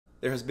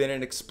There has been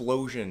an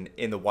explosion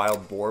in the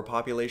wild boar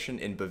population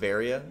in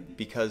Bavaria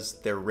because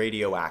they're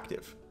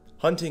radioactive.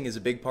 Hunting is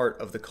a big part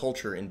of the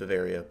culture in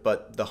Bavaria,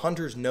 but the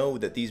hunters know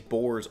that these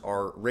boars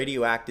are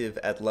radioactive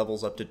at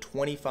levels up to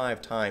 25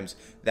 times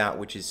that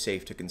which is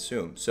safe to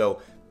consume,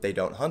 so they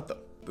don't hunt them.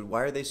 But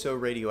why are they so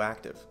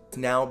radioactive? It's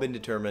now been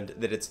determined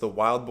that it's the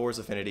wild boar's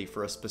affinity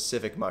for a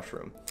specific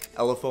mushroom,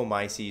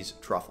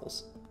 Elaphomyces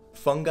truffles.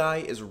 Fungi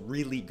is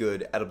really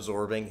good at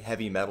absorbing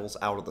heavy metals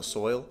out of the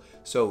soil,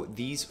 so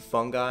these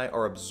fungi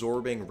are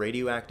absorbing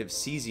radioactive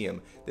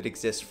cesium that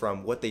exists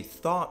from what they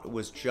thought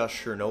was just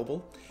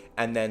Chernobyl,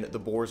 and then the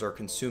boars are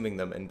consuming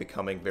them and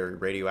becoming very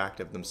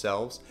radioactive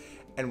themselves.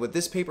 And what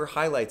this paper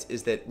highlights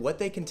is that what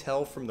they can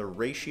tell from the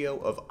ratio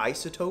of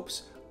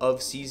isotopes of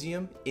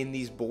cesium in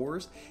these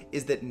boars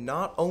is that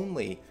not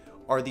only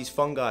are these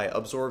fungi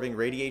absorbing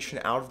radiation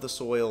out of the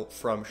soil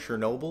from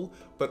Chernobyl,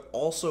 but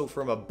also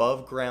from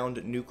above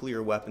ground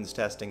nuclear weapons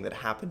testing that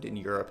happened in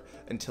Europe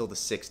until the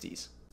 60s.